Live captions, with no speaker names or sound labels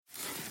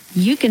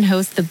you can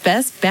host the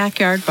best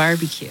backyard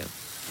barbecue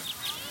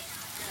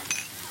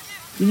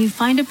when you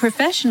find a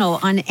professional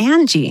on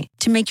Angie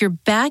to make your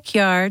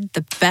backyard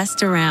the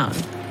best around.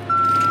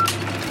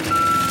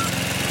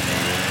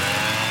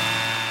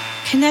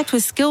 Connect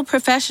with skilled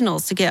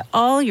professionals to get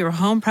all your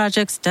home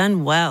projects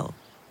done well.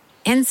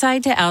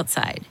 Inside to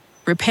outside,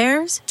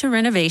 repairs to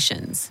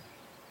renovations.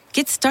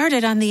 Get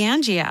started on the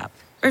Angie app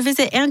or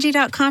visit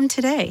Angie.com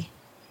today.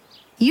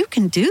 You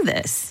can do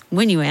this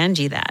when you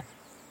Angie that.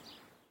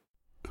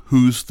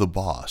 Who's the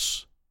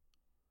boss?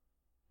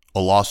 A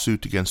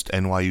lawsuit against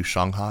NYU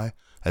Shanghai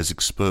has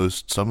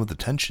exposed some of the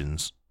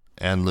tensions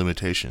and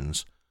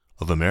limitations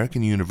of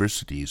American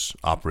universities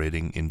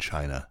operating in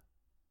China.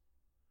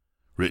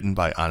 Written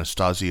by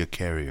Anastasia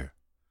Carrier.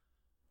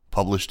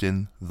 Published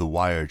in The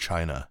Wire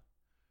China.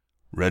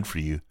 Read for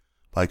you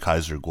by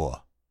Kaiser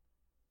Kuo.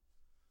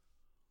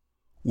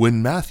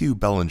 When Matthew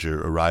Bellinger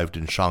arrived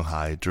in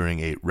Shanghai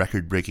during a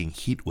record-breaking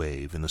heat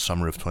wave in the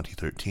summer of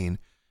 2013,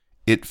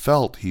 it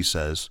felt, he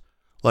says,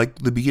 like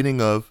the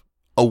beginning of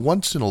a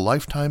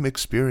once-in-a-lifetime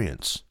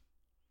experience.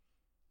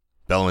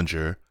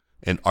 Bellinger,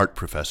 an art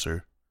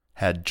professor,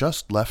 had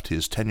just left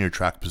his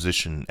tenure-track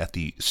position at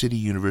the City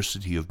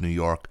University of New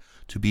York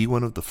to be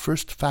one of the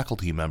first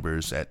faculty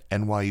members at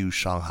NYU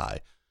Shanghai,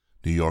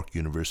 New York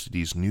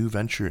University's new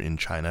venture in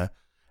China,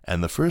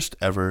 and the first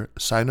ever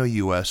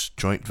Sino-US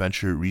joint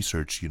venture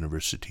research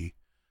university.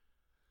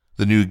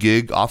 The new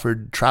gig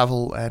offered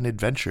travel and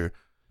adventure,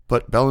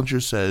 but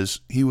Bellinger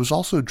says he was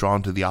also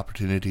drawn to the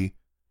opportunity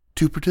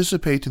to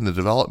participate in the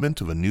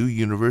development of a new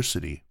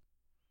university.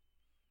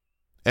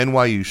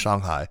 NYU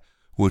Shanghai,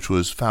 which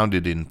was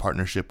founded in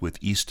partnership with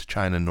East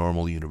China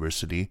Normal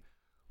University,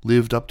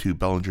 lived up to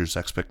Bellinger's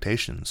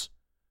expectations.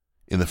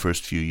 In the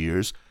first few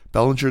years,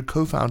 Bellinger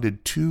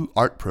co-founded 2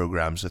 art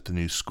programs at the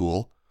new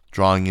school,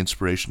 drawing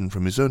inspiration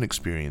from his own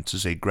experience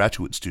as a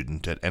graduate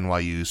student at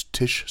NYU's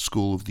Tisch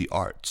School of the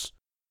Arts.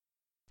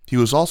 He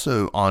was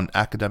also on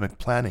academic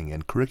planning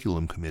and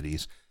curriculum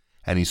committees,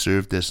 and he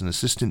served as an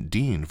assistant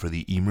dean for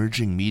the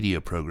emerging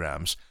media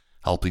programs,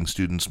 helping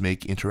students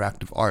make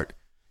interactive art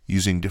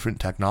using different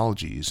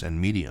technologies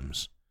and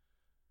mediums.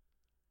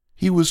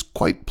 He was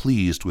quite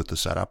pleased with the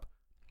setup,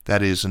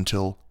 that is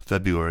until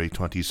February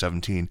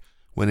 2017,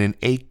 when an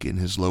ache in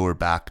his lower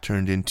back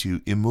turned into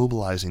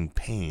immobilizing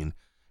pain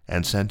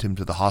and sent him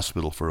to the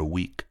hospital for a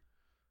week.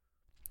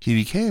 He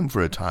became,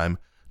 for a time,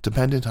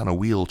 dependent on a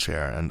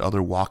wheelchair and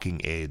other walking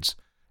aids,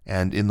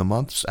 and in the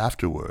months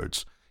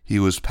afterwards, he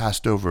was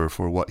passed over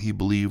for what he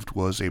believed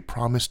was a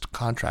promised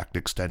contract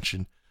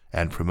extension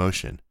and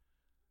promotion.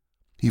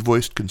 He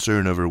voiced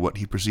concern over what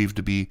he perceived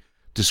to be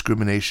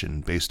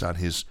discrimination based on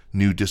his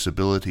new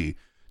disability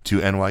to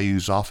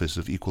NYU's Office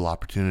of Equal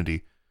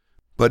Opportunity,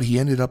 but he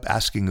ended up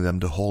asking them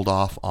to hold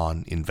off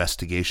on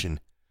investigation,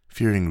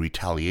 fearing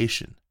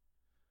retaliation.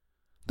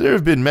 "There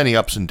have been many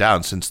ups and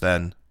downs since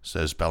then,"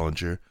 says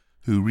Bellinger,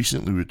 who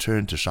recently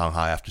returned to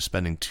Shanghai after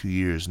spending 2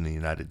 years in the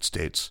United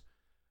States.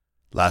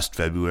 Last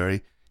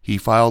February, he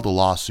filed a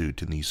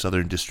lawsuit in the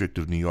Southern District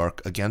of New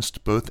York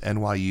against both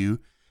NYU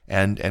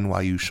and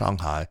NYU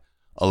Shanghai,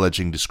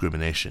 alleging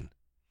discrimination.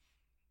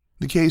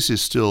 The case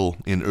is still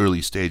in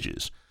early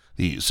stages.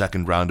 The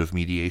second round of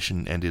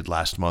mediation ended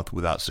last month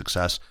without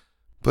success,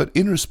 but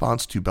in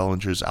response to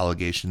Bellinger's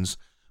allegations,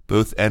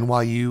 both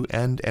NYU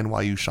and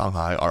NYU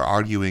Shanghai are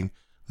arguing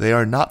they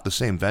are not the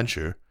same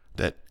venture,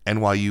 that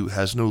NYU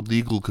has no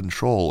legal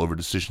control over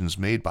decisions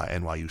made by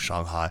NYU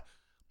Shanghai,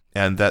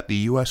 and that the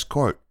U.S.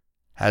 court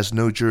has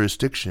no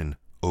jurisdiction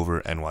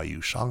over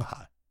NYU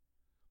Shanghai.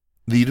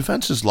 The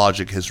defense's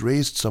logic has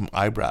raised some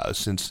eyebrows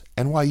since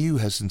NYU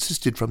has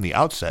insisted from the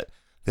outset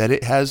that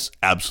it has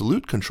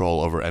absolute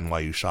control over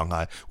NYU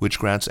Shanghai, which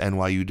grants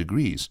NYU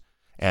degrees,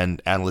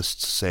 and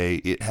analysts say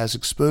it has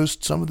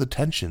exposed some of the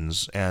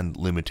tensions and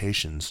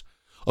limitations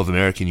of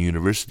American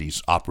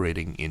universities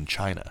operating in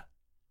China.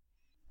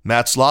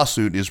 Matt's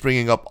lawsuit is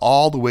bringing up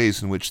all the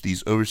ways in which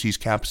these overseas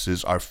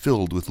campuses are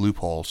filled with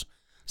loopholes,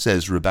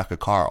 says Rebecca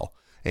Carl,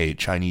 a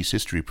Chinese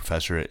history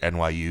professor at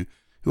NYU,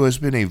 who has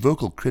been a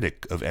vocal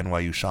critic of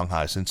NYU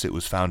Shanghai since it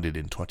was founded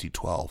in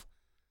 2012.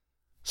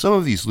 Some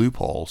of these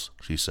loopholes,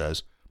 she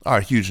says,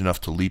 are huge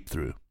enough to leap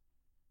through.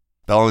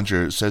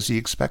 Bellinger says he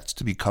expects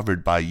to be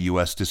covered by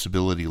U.S.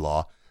 disability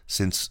law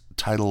since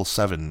Title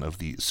VII of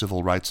the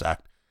Civil Rights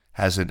Act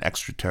has an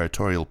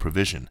extraterritorial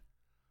provision.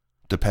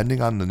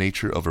 Depending on the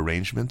nature of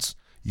arrangements,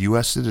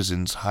 U.S.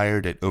 citizens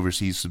hired at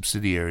overseas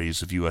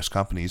subsidiaries of U.S.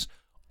 companies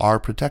are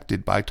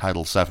protected by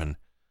Title VII,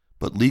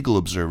 but legal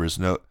observers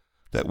note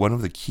that one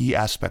of the key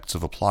aspects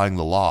of applying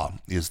the law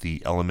is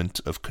the element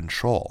of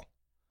control.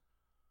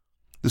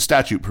 The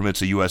statute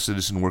permits a U.S.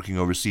 citizen working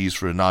overseas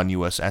for a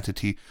non-U.S.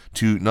 entity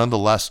to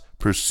nonetheless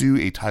pursue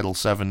a Title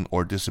VII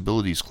or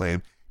disabilities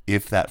claim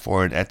if that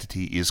foreign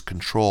entity is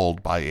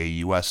controlled by a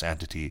U.S.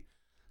 entity,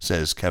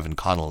 says Kevin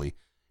Connolly,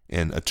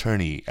 an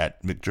attorney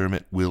at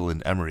McDermott, Will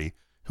 & Emery,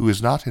 who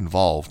is not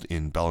involved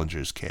in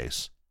Bellinger's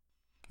case.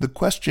 The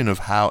question of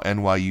how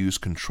NYU's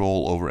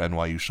control over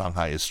NYU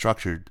Shanghai is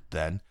structured,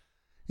 then,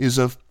 is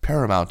of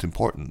paramount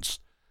importance,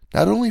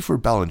 not only for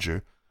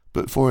Bellinger,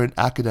 but for an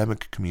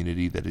academic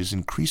community that is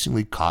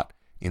increasingly caught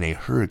in a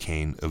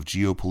hurricane of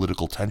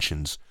geopolitical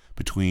tensions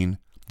between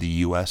the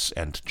U.S.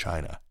 and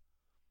China.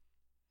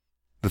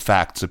 The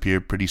facts appear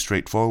pretty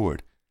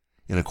straightforward.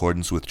 In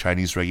accordance with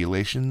Chinese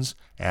regulations,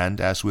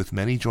 and as with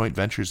many joint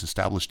ventures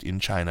established in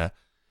China,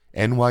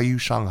 NYU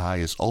Shanghai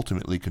is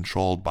ultimately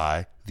controlled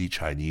by the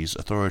Chinese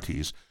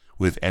authorities,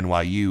 with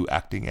NYU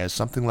acting as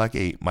something like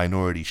a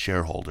minority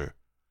shareholder.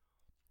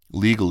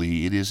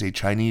 Legally, it is a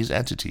Chinese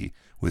entity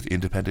with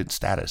independent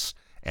status,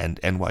 and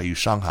NYU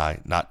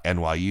Shanghai, not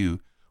NYU,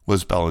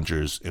 was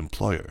Bellinger's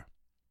employer.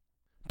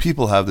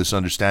 People have this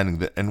understanding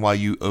that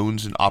NYU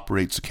owns and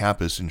operates a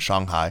campus in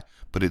Shanghai,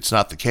 but it's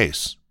not the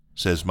case,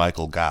 says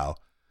Michael Gao,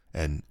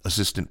 an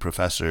assistant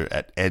professor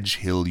at Edge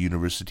Hill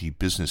University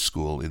Business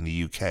School in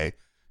the UK,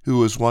 who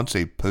was once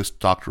a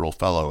postdoctoral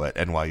fellow at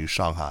NYU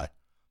Shanghai.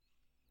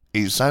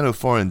 A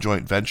Sino-foreign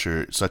joint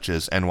venture such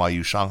as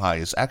NYU Shanghai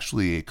is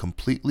actually a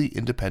completely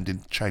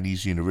independent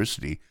Chinese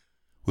university,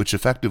 which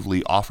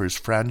effectively offers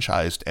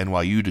franchised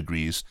NYU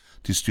degrees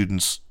to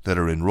students that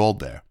are enrolled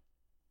there.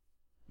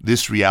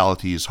 This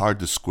reality is hard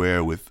to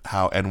square with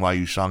how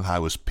NYU Shanghai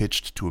was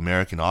pitched to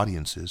American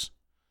audiences.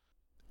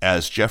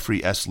 As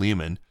Jeffrey S.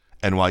 Lehman,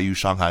 NYU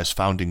Shanghai's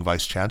founding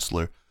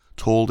vice-chancellor,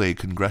 told a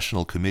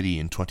congressional committee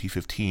in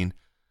 2015,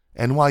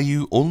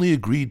 NYU only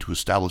agreed to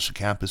establish a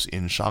campus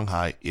in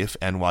Shanghai if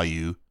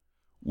NYU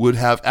would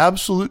have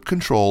absolute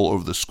control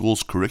over the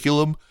school's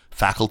curriculum,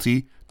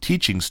 faculty,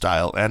 teaching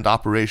style, and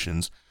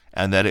operations,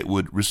 and that it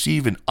would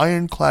receive an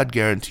ironclad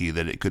guarantee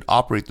that it could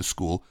operate the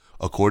school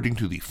according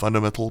to the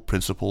fundamental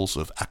principles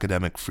of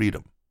academic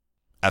freedom.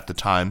 At the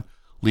time,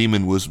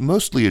 Lehman was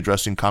mostly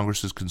addressing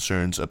Congress's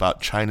concerns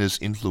about China's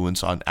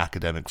influence on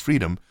academic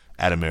freedom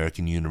at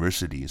American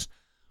universities,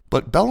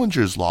 but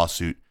Bellinger's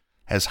lawsuit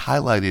has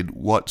highlighted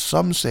what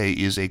some say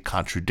is a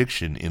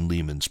contradiction in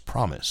Lehman's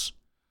promise.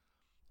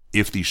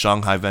 If the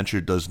Shanghai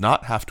venture does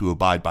not have to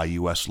abide by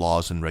U.S.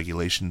 laws and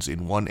regulations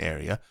in one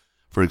area,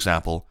 for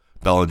example,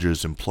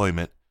 Bellinger's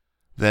employment,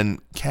 then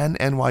can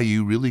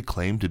NYU really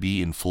claim to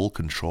be in full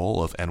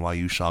control of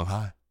NYU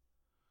Shanghai?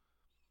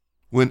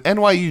 When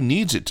NYU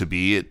needs it to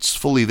be, it's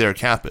fully their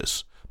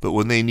campus, but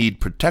when they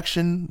need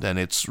protection, then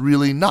it's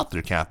really not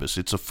their campus,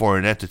 it's a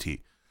foreign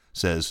entity,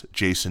 says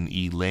Jason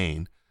E.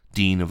 Lane,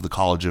 Dean of the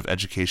College of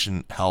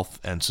Education, Health,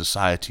 and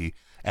Society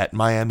at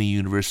Miami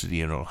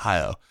University in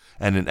Ohio,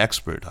 and an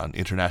expert on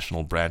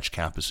international branch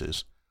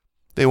campuses.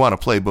 They want to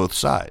play both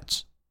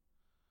sides.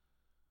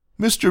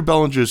 Mr.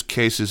 Bellinger's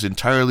case is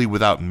entirely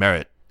without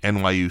merit,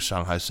 NYU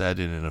Shanghai said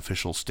in an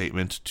official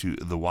statement to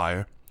The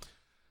Wire.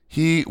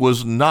 He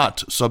was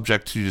not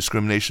subject to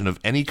discrimination of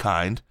any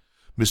kind.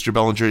 Mr.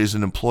 Bellinger is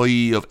an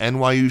employee of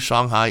NYU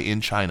Shanghai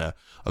in China.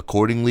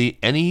 Accordingly,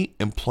 any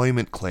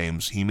employment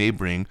claims he may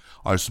bring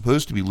are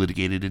supposed to be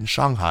litigated in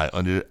Shanghai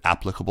under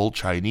applicable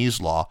Chinese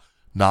law,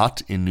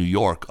 not in New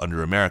York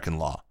under American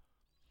law.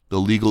 The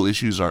legal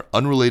issues are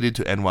unrelated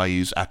to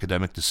NYU's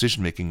academic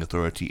decision-making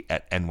authority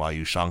at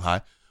NYU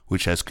Shanghai,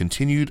 which has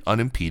continued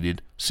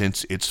unimpeded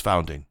since its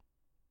founding.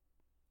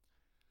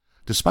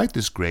 Despite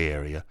this gray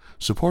area,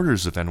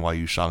 supporters of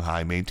NYU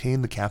Shanghai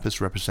maintain the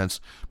campus represents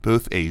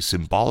both a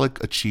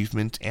symbolic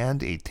achievement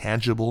and a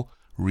tangible,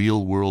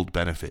 real-world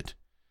benefit.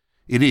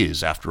 It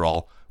is, after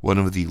all, one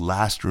of the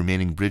last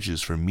remaining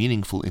bridges for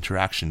meaningful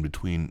interaction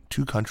between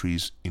two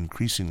countries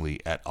increasingly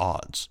at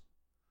odds.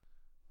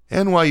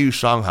 NYU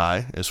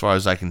Shanghai, as far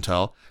as I can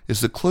tell, is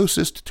the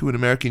closest to an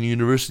American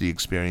university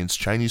experience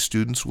Chinese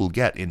students will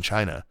get in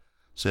China,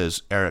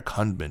 says Eric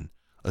Hundman,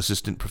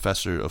 assistant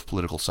professor of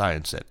political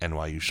science at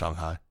NYU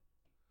Shanghai.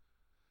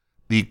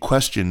 The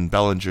question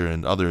Bellinger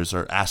and others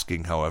are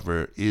asking,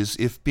 however, is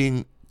if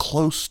being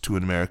close to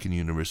an American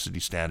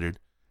university standard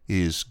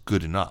is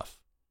good enough.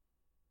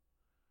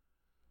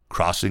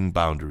 Crossing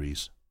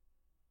boundaries.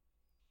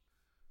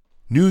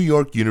 New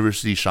York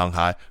University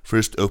Shanghai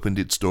first opened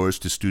its doors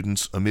to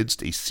students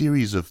amidst a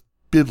series of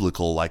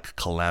biblical-like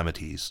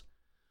calamities.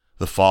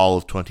 The fall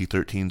of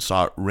 2013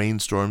 saw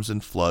rainstorms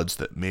and floods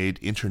that made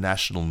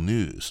international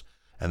news,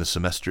 and the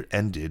semester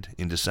ended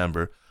in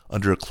December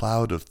under a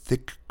cloud of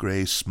thick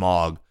gray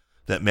smog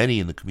that many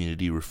in the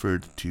community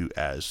referred to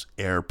as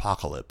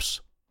airpocalypse.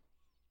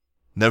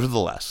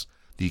 Nevertheless,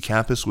 the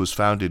campus was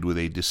founded with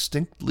a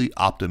distinctly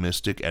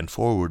optimistic and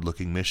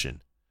forward-looking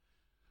mission.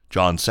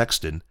 John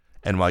Sexton,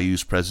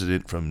 NYU's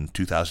president from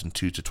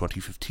 2002 to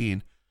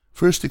 2015,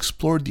 first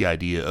explored the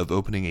idea of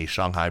opening a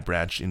Shanghai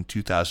branch in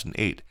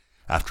 2008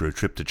 after a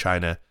trip to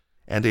China,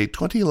 and a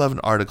 2011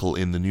 article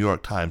in the New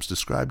York Times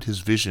described his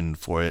vision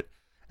for it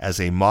as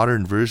a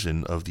modern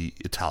version of the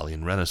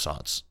Italian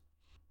Renaissance.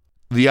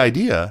 The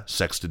idea,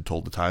 Sexton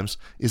told the Times,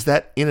 is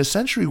that in a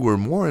century where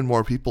more and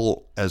more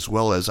people, as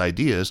well as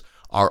ideas,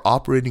 are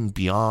operating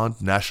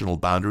beyond national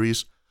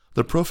boundaries,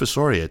 the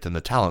professoriate and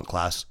the talent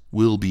class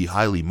will be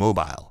highly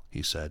mobile,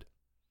 he said.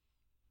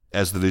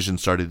 As the vision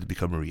started to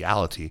become a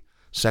reality,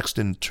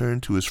 Sexton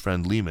turned to his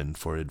friend Lehman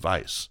for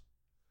advice.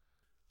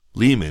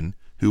 Lehman,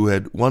 who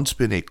had once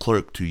been a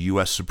clerk to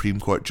U.S. Supreme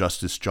Court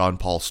Justice John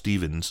Paul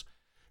Stevens,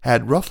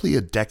 had roughly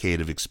a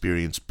decade of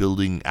experience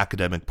building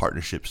academic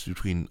partnerships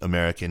between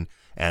American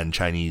and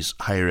Chinese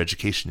higher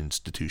education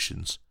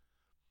institutions.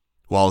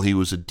 While he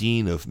was a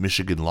dean of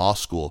Michigan Law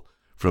School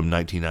from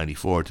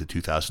 1994 to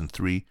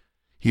 2003,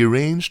 he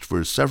arranged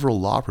for several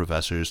law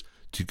professors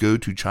to go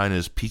to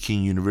China's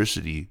Peking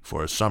University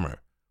for a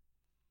summer.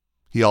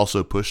 He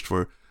also pushed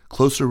for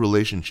closer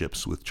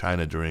relationships with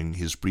China during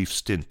his brief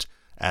stint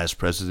as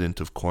president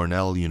of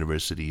Cornell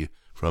University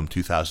from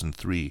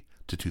 2003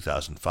 to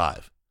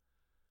 2005.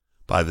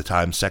 By the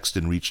time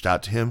Sexton reached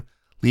out to him,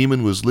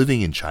 Lehman was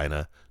living in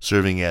China,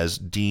 serving as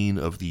dean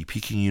of the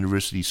Peking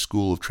University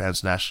School of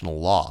Transnational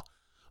Law,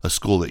 a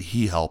school that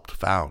he helped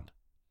found.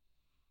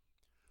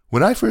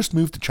 When I first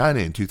moved to China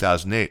in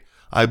 2008,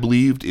 I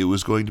believed it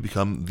was going to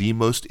become the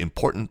most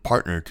important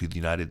partner to the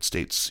United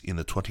States in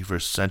the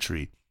 21st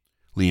century,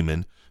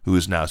 Lehman, who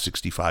is now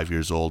 65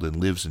 years old and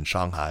lives in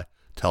Shanghai,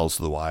 tells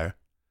The Wire.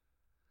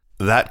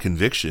 That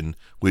conviction,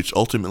 which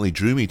ultimately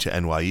drew me to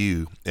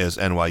NYU as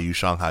NYU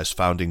Shanghai's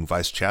founding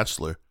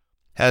vice-chancellor,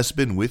 has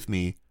been with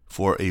me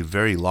for a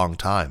very long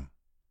time.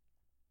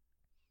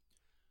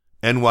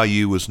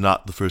 NYU was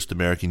not the first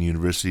American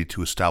university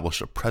to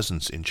establish a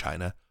presence in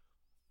China.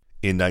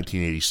 In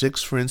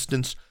 1986, for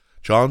instance,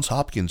 Johns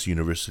Hopkins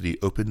University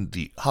opened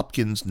the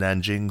Hopkins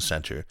Nanjing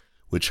Center,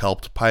 which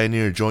helped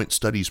pioneer joint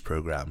studies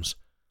programs.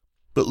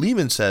 But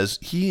Lehman says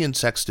he and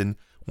Sexton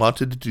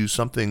wanted to do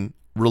something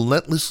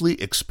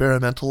relentlessly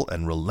experimental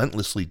and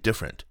relentlessly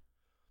different.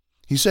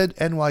 He said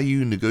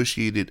NYU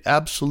negotiated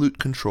absolute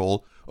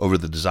control over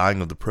the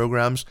design of the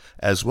programs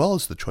as well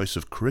as the choice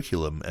of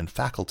curriculum and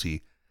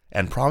faculty,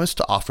 and promised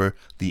to offer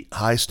the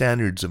high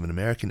standards of an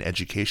American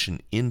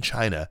education in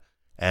China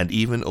and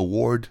even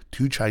award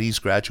to Chinese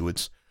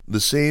graduates the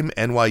same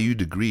NYU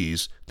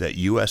degrees that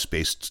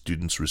U.S.-based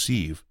students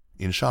receive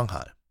in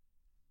Shanghai.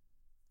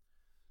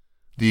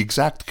 The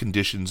exact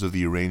conditions of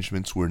the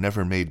arrangements were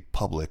never made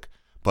public,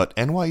 but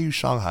NYU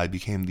Shanghai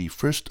became the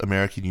first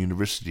American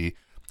university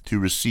to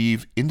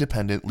receive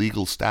independent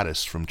legal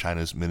status from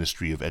China's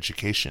Ministry of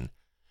Education,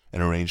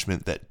 an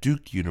arrangement that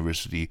Duke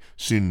University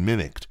soon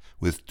mimicked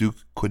with Duke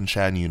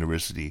Kunshan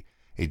University,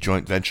 a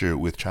joint venture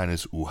with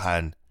China's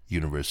Wuhan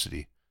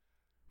University.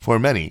 For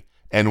many,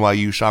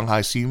 NYU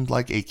Shanghai seemed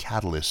like a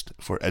catalyst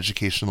for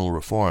educational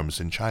reforms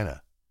in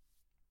China.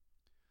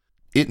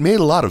 It made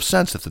a lot of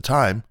sense at the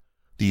time.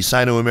 The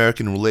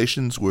Sino-American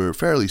relations were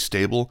fairly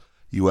stable,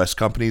 U.S.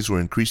 companies were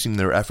increasing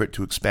their effort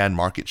to expand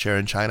market share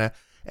in China,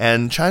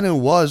 and China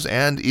was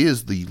and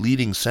is the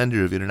leading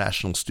sender of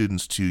international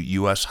students to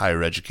U.S.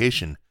 higher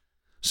education,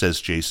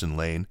 says Jason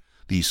Lane,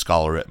 the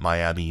scholar at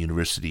Miami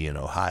University in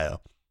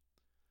Ohio.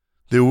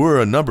 There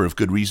were a number of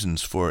good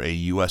reasons for a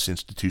U.S.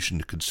 institution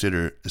to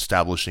consider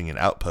establishing an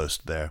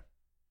outpost there.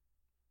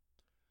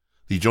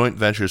 The joint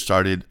venture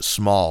started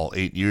small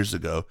 8 years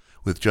ago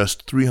with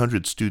just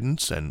 300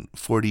 students and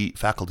 40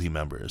 faculty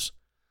members.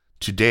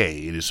 Today,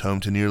 it is home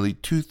to nearly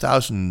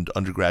 2,000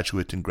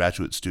 undergraduate and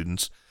graduate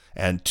students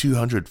and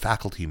 200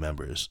 faculty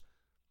members.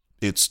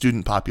 Its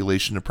student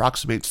population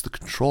approximates the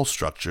control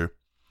structure,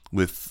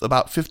 with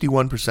about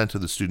 51%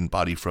 of the student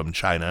body from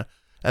China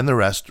and the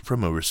rest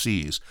from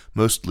overseas,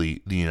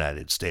 mostly the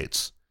United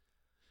States.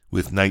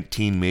 With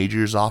 19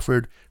 majors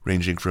offered,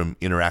 ranging from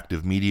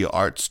interactive media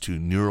arts to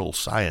neural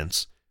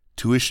science,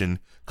 tuition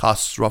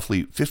costs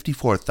roughly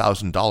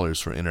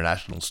 $54,000 for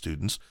international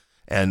students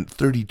and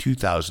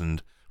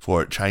 $32,000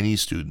 for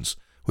Chinese students,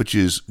 which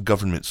is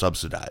government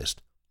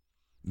subsidized.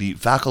 The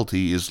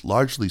faculty is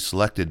largely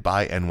selected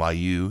by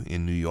NYU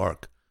in New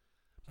York.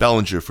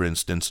 Bellinger, for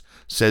instance,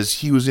 says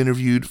he was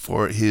interviewed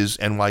for his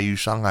NYU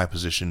Shanghai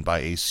position by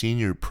a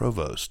senior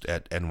provost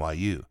at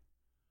NYU.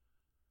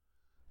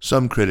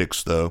 Some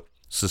critics, though,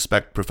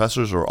 suspect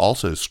professors are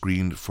also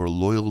screened for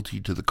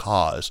loyalty to the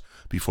cause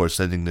before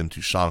sending them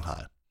to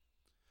Shanghai.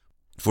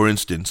 For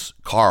instance,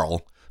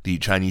 Carl, the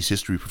Chinese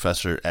history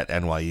professor at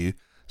NYU,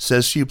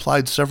 says she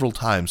applied several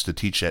times to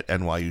teach at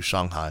NYU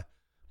Shanghai,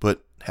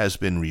 but has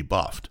been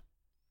rebuffed.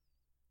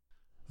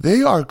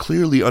 They are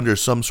clearly under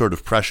some sort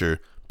of pressure,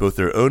 both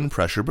their own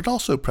pressure but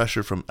also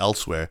pressure from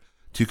elsewhere,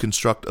 to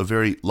construct a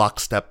very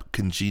lockstep,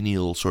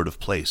 congenial sort of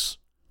place,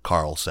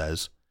 Carl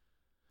says.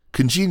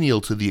 Congenial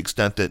to the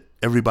extent that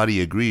everybody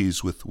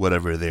agrees with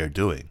whatever they're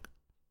doing.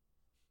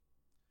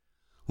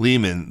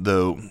 Lehman,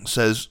 though,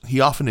 says he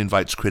often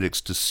invites critics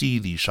to see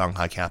the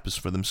Shanghai campus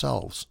for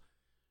themselves.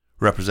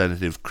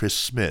 Representative Chris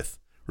Smith,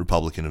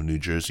 Republican of New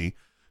Jersey,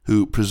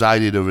 who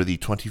presided over the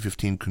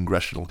 2015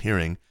 congressional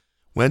hearing,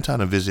 went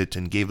on a visit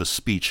and gave a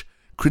speech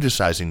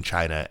criticizing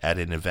China at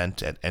an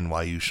event at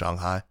NYU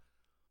Shanghai.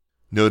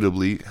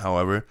 Notably,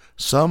 however,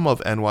 some of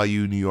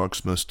NYU New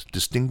York's most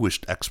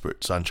distinguished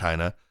experts on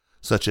China,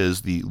 such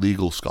as the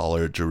legal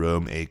scholar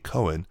Jerome A.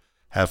 Cohen,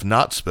 have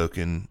not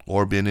spoken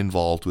or been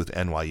involved with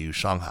NYU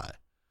Shanghai.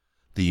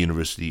 The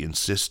university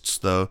insists,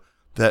 though,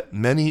 that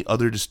many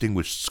other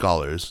distinguished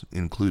scholars,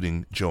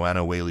 including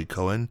Joanna Whaley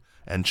Cohen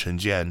and Chen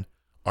Jian,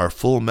 are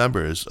full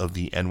members of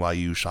the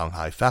NYU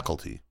Shanghai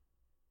faculty.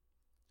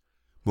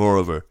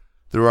 Moreover,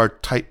 There are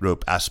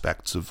tightrope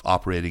aspects of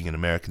operating an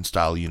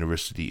American-style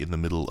university in the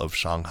middle of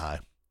Shanghai.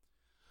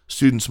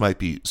 Students might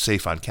be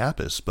safe on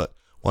campus, but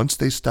once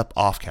they step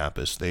off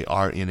campus, they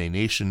are in a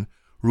nation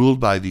ruled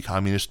by the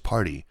Communist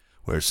Party,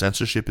 where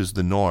censorship is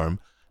the norm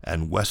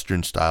and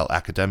Western-style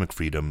academic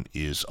freedom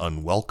is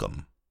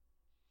unwelcome.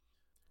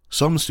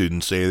 Some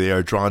students say they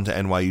are drawn to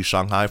NYU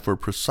Shanghai for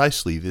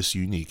precisely this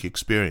unique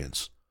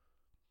experience.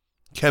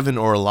 Kevin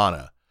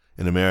Orellana,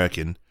 an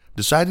American,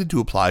 decided to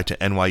apply to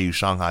NYU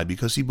Shanghai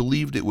because he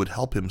believed it would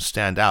help him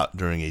stand out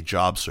during a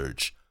job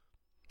search.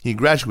 He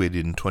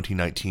graduated in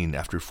 2019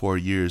 after 4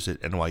 years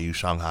at NYU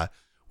Shanghai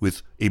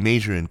with a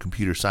major in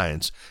computer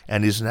science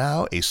and is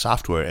now a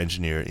software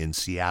engineer in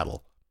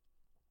Seattle.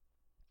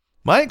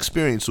 My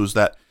experience was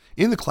that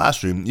in the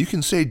classroom you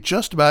can say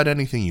just about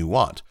anything you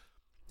want,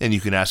 and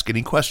you can ask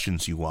any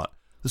questions you want.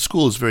 The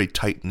school is very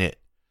tight-knit.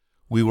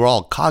 We were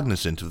all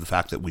cognizant of the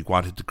fact that we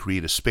wanted to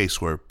create a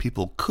space where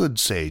people could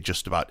say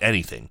just about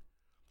anything,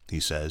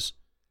 he says.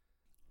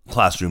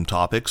 Classroom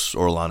topics,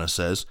 Orellana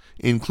says,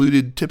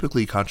 included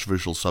typically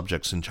controversial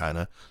subjects in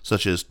China,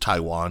 such as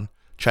Taiwan,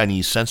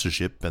 Chinese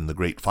censorship, and the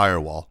Great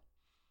Firewall.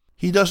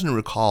 He doesn't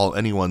recall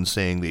anyone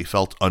saying they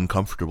felt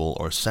uncomfortable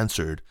or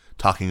censored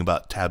talking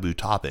about taboo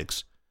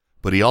topics,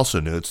 but he also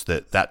notes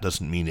that that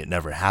doesn't mean it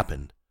never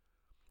happened.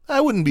 I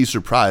wouldn't be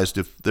surprised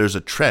if there's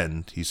a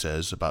trend, he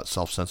says, about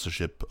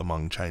self-censorship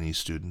among Chinese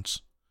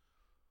students.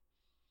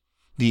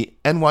 The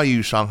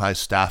NYU Shanghai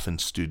staff and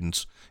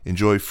students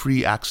enjoy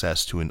free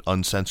access to an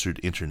uncensored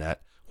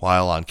internet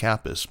while on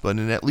campus, but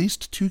in at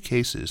least 2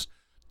 cases,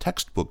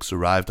 textbooks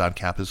arrived on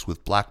campus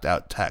with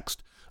blacked-out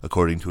text,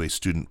 according to a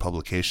student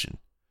publication.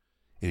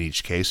 In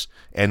each case,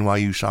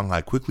 NYU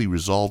Shanghai quickly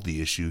resolved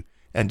the issue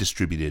and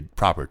distributed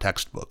proper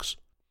textbooks.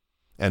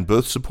 And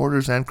both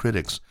supporters and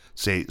critics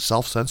say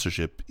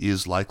self-censorship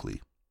is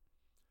likely.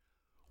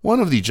 One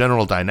of the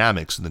general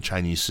dynamics in the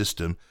Chinese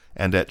system,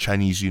 and at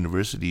Chinese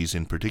universities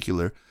in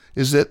particular,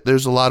 is that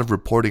there's a lot of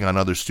reporting on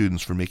other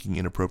students for making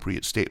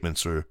inappropriate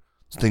statements or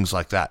things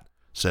like that,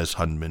 says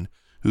Hundman,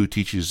 who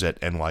teaches at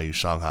NYU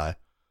Shanghai.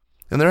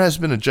 And there has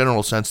been a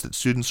general sense that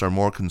students are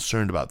more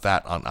concerned about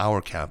that on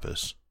our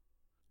campus.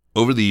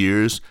 Over the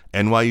years,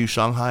 NYU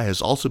Shanghai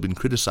has also been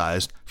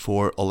criticized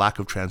for a lack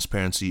of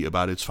transparency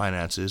about its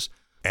finances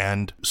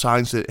and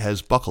signs that it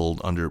has buckled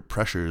under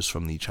pressures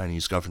from the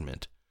Chinese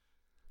government.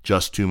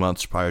 Just 2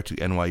 months prior to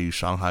NYU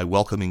Shanghai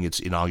welcoming its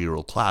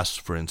inaugural class,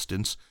 for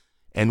instance,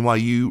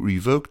 NYU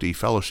revoked a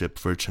fellowship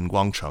for Chen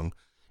Guangcheng,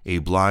 a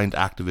blind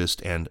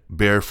activist and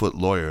barefoot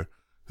lawyer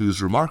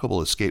whose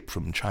remarkable escape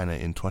from China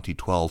in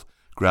 2012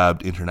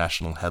 grabbed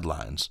international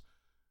headlines.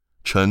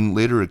 Chen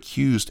later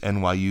accused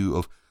NYU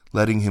of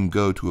letting him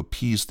go to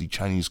appease the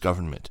Chinese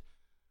government.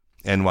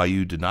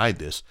 NYU denied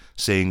this,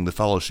 saying the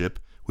fellowship,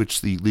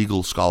 which the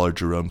legal scholar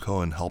Jerome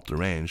Cohen helped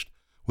arrange,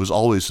 was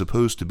always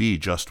supposed to be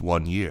just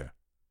 1 year.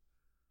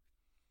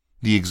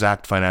 The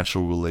exact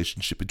financial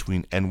relationship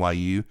between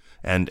NYU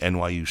and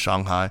NYU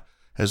Shanghai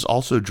has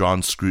also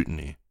drawn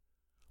scrutiny.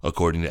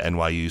 According to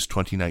NYU's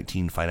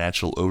 2019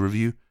 financial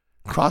overview,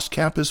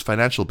 cross-campus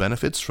financial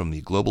benefits from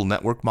the global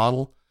network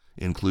model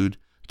include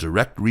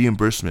direct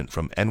reimbursement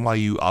from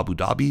NYU Abu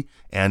Dhabi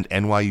and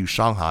NYU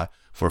Shanghai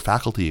for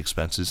faculty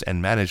expenses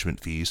and management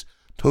fees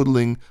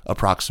totaling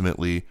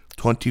approximately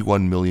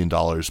 $21 million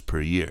per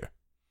year.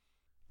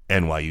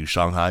 NYU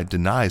Shanghai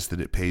denies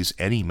that it pays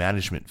any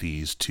management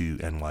fees to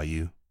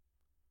NYU.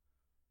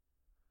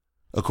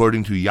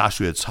 According to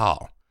Yaxue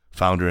Cao,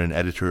 founder and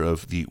editor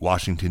of the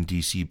Washington,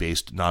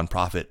 D.C.-based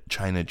nonprofit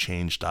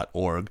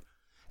ChinaChange.org,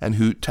 and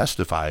who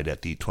testified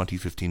at the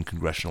 2015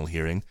 congressional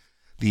hearing,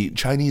 the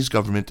Chinese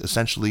government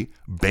essentially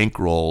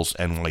bankrolls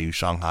NYU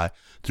Shanghai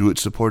through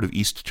its support of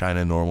East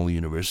China Normal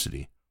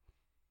University.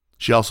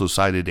 She also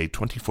cited a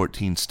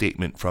 2014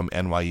 statement from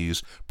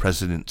NYU's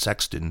President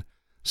Sexton,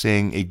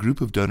 saying a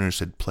group of donors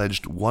had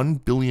pledged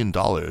 $1 billion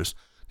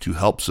to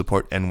help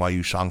support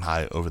NYU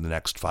Shanghai over the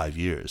next 5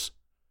 years.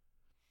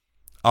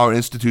 Our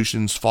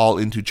institutions fall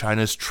into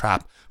China's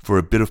trap for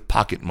a bit of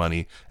pocket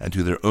money and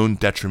to their own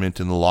detriment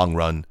in the long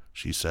run,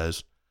 she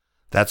says.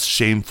 That's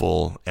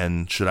shameful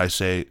and, should I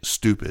say,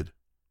 stupid.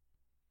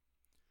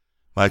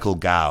 Michael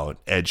Gao at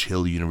Edge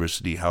Hill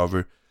University,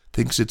 however,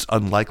 thinks it's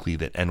unlikely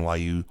that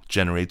NYU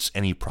generates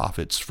any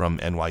profits from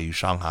NYU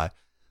Shanghai,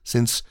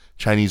 since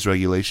Chinese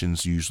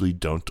regulations usually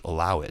don't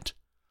allow it.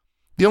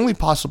 The only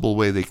possible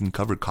way they can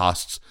cover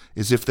costs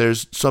is if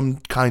there's some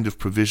kind of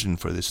provision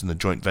for this in the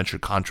joint venture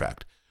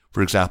contract,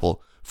 for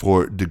example,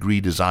 for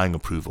degree design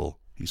approval,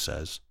 he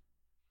says.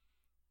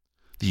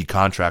 The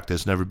contract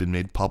has never been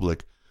made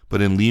public,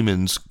 but in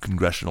Lehman's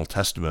congressional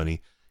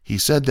testimony, he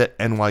said that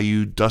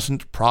NYU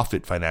doesn't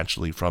profit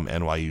financially from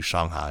NYU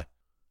Shanghai.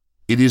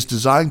 It is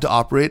designed to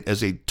operate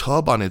as a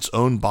tub on its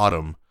own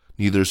bottom,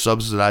 neither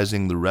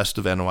subsidizing the rest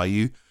of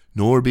NYU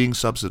nor being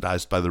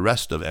subsidized by the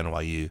rest of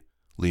NYU,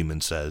 Lehman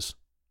says.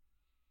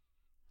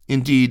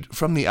 Indeed,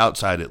 from the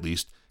outside at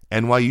least,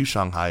 NYU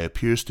Shanghai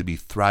appears to be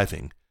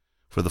thriving,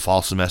 For the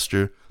fall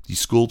semester, the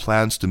school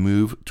plans to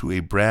move to a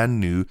brand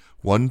new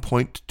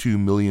 1.2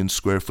 million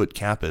square foot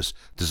campus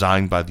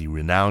designed by the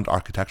renowned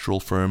architectural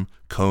firm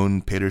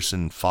Kohn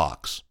Pedersen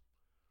Fox.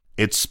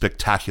 It's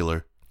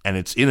spectacular, and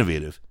it's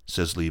innovative,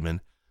 says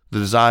Lehman. The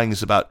design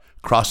is about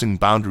crossing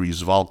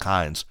boundaries of all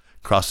kinds,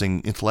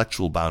 crossing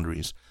intellectual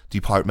boundaries,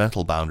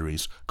 departmental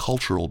boundaries,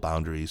 cultural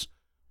boundaries.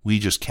 We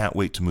just can't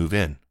wait to move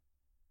in.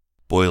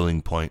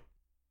 Boiling point.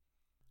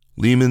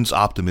 Lehman's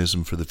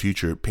optimism for the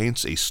future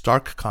paints a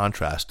stark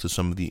contrast to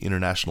some of the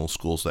international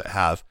schools that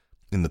have,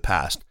 in the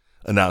past,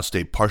 announced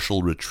a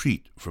partial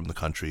retreat from the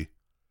country.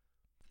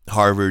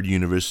 Harvard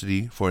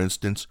University, for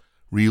instance,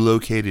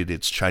 relocated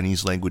its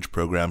Chinese language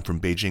program from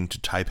Beijing to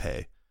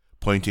Taipei,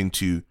 pointing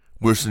to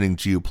worsening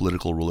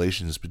geopolitical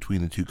relations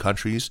between the two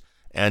countries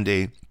and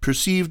a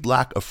perceived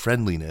lack of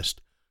friendliness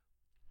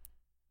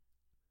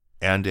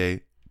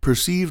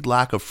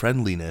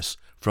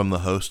from the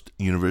host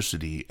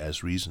university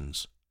as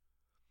reasons.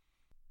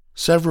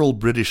 Several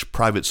British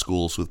private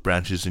schools with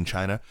branches in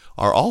China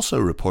are also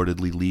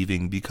reportedly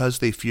leaving because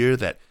they fear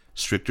that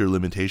stricter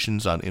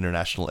limitations on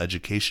international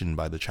education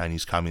by the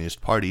Chinese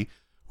Communist Party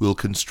will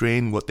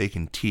constrain what they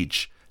can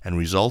teach and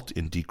result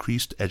in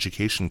decreased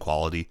education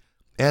quality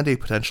and a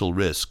potential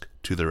risk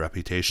to their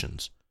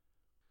reputations.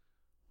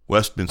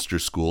 Westminster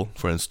School,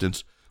 for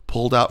instance,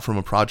 pulled out from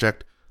a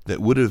project that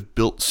would have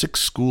built 6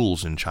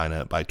 schools in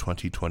China by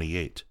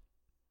 2028.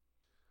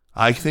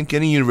 I think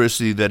any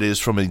university that is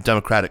from a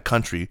democratic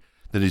country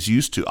that is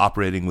used to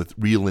operating with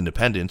real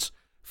independence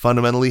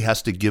fundamentally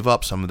has to give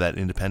up some of that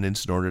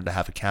independence in order to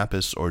have a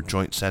campus or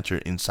joint center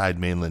inside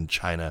mainland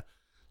China,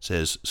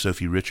 says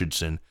Sophie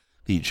Richardson,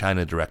 the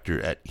China director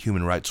at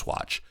Human Rights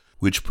Watch,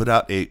 which put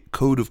out a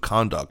code of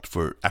conduct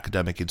for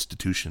academic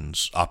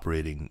institutions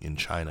operating in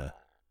China.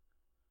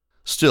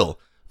 Still,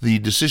 the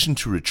decision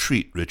to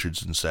retreat,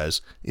 Richardson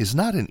says, is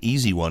not an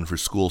easy one for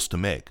schools to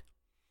make.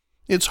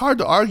 It's hard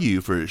to argue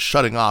for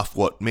shutting off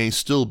what may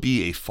still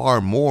be a far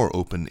more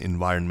open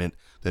environment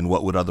than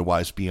what would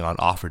otherwise be on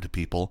offer to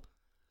people.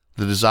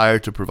 The desire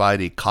to provide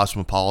a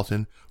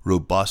cosmopolitan,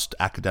 robust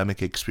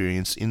academic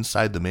experience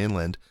inside the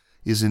mainland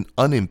is an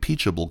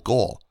unimpeachable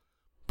goal,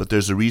 but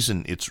there's a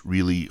reason it's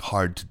really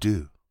hard to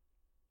do.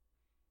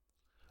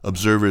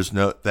 Observers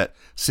note that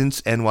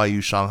since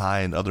NYU Shanghai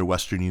and other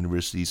Western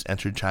universities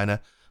entered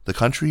China, the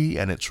country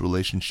and its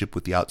relationship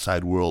with the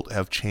outside world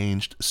have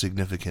changed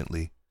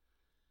significantly.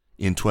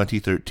 In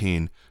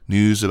 2013,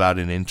 news about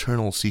an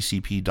internal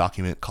CCP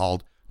document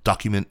called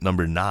Document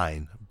Number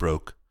 9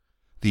 broke.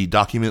 The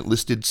document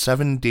listed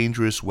 7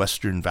 dangerous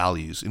Western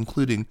values,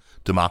 including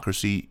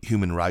democracy,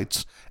 human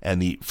rights,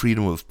 and the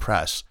freedom of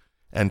press,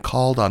 and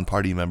called on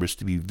party members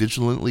to be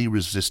vigilantly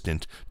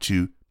resistant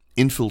to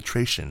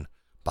infiltration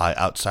by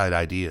outside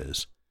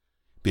ideas.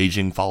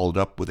 Beijing followed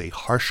up with a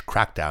harsh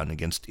crackdown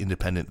against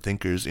independent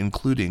thinkers,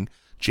 including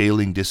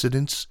jailing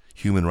dissidents,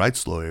 human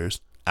rights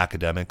lawyers,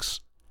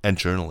 academics, and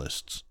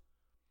journalists.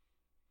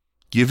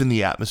 Given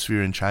the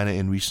atmosphere in China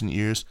in recent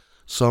years,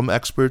 some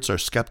experts are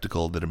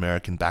skeptical that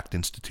American-backed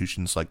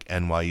institutions like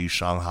NYU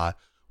Shanghai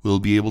will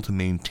be able to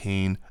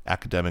maintain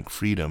academic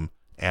freedom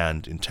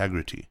and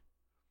integrity.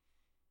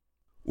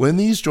 When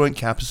these joint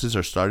campuses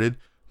are started,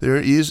 there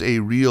is a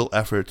real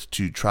effort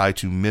to try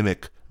to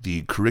mimic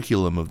the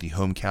curriculum of the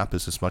home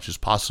campus as much as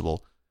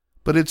possible,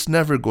 but it's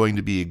never going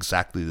to be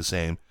exactly the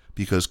same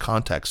because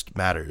context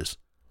matters,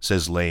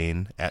 says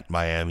Lane at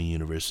Miami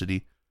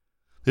University.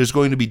 There's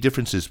going to be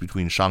differences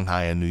between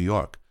Shanghai and New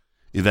York.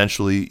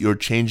 Eventually, you're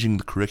changing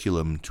the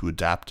curriculum to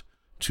adapt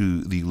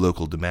to the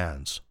local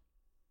demands.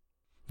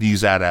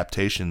 These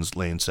adaptations,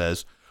 Lane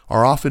says,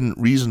 are often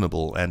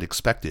reasonable and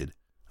expected.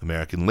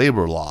 American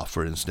labor law,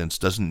 for instance,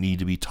 doesn't need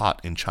to be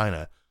taught in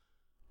China.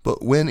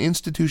 But when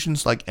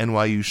institutions like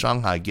NYU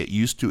Shanghai get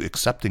used to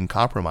accepting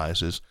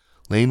compromises,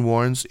 Lane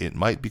warns it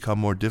might become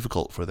more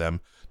difficult for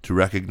them to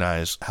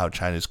recognize how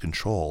China's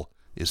control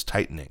is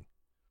tightening.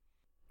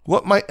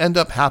 What might end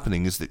up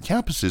happening is that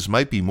campuses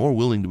might be more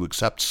willing to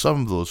accept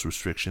some of those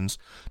restrictions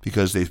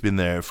because they've been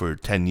there for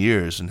 10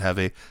 years and have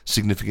a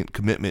significant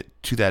commitment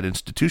to that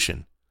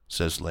institution,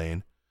 says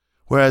Lane.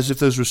 Whereas if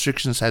those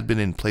restrictions had been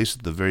in place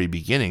at the very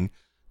beginning,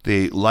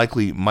 they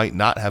likely might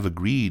not have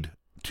agreed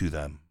to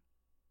them.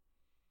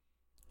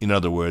 In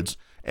other words,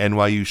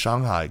 NYU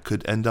Shanghai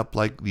could end up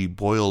like the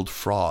boiled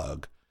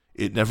frog.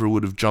 It never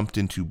would have jumped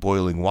into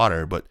boiling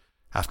water, but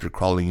after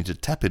crawling into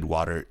tepid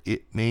water,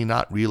 it may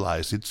not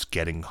realize it's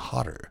getting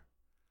hotter.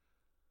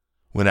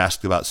 When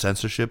asked about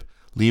censorship,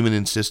 Lehman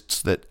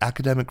insists that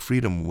academic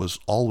freedom was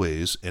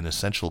always an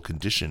essential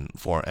condition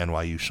for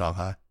NYU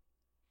Shanghai.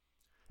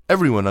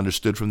 Everyone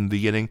understood from the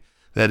beginning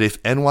that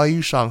if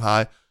NYU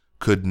Shanghai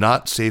could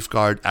not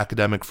safeguard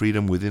academic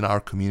freedom within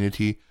our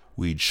community,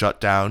 we'd shut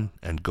down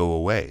and go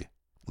away,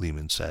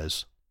 Lehman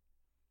says.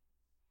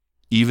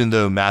 Even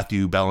though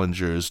Matthew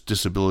Bellinger's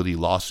disability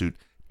lawsuit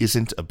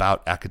isn't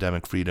about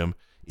academic freedom,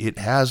 it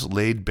has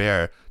laid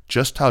bare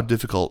just how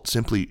difficult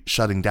simply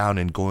shutting down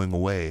and going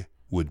away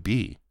would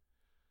be.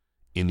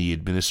 In the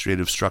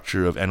administrative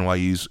structure of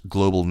NYU's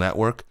global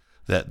network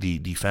that the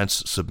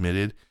defense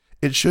submitted,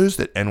 It shows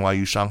that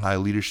NYU Shanghai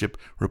leadership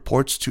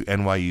reports to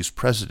NYU's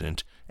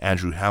president,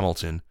 Andrew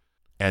Hamilton,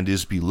 and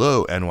is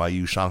below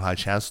NYU Shanghai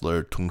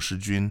Chancellor Tong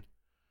Shijun.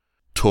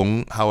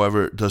 Tong,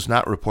 however, does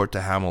not report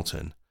to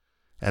Hamilton,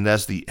 and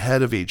as the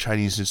head of a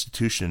Chinese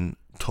institution,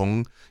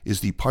 Tong is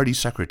the party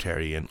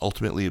secretary and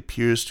ultimately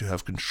appears to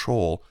have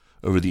control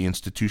over the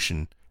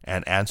institution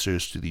and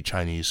answers to the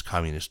Chinese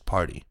Communist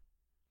Party.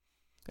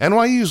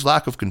 NYU's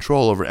lack of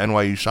control over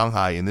NYU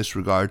Shanghai in this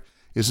regard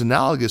is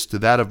analogous to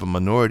that of a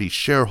minority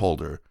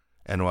shareholder,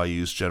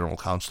 NYU's General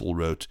Counsel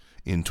wrote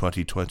in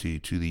 2020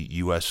 to the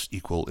U.S.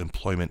 Equal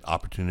Employment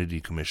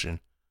Opportunity Commission.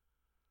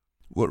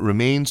 What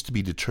remains to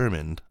be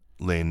determined,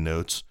 Lane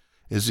notes,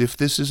 is if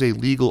this is a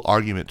legal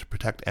argument to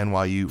protect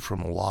NYU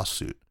from a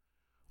lawsuit,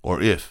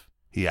 or if,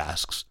 he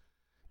asks,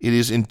 it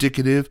is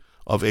indicative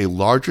of a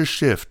larger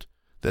shift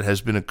that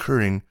has been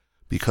occurring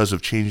because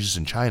of changes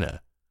in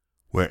China,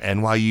 where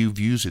NYU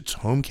views its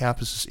home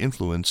campus's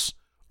influence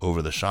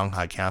over the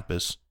Shanghai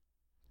campus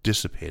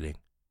dissipating.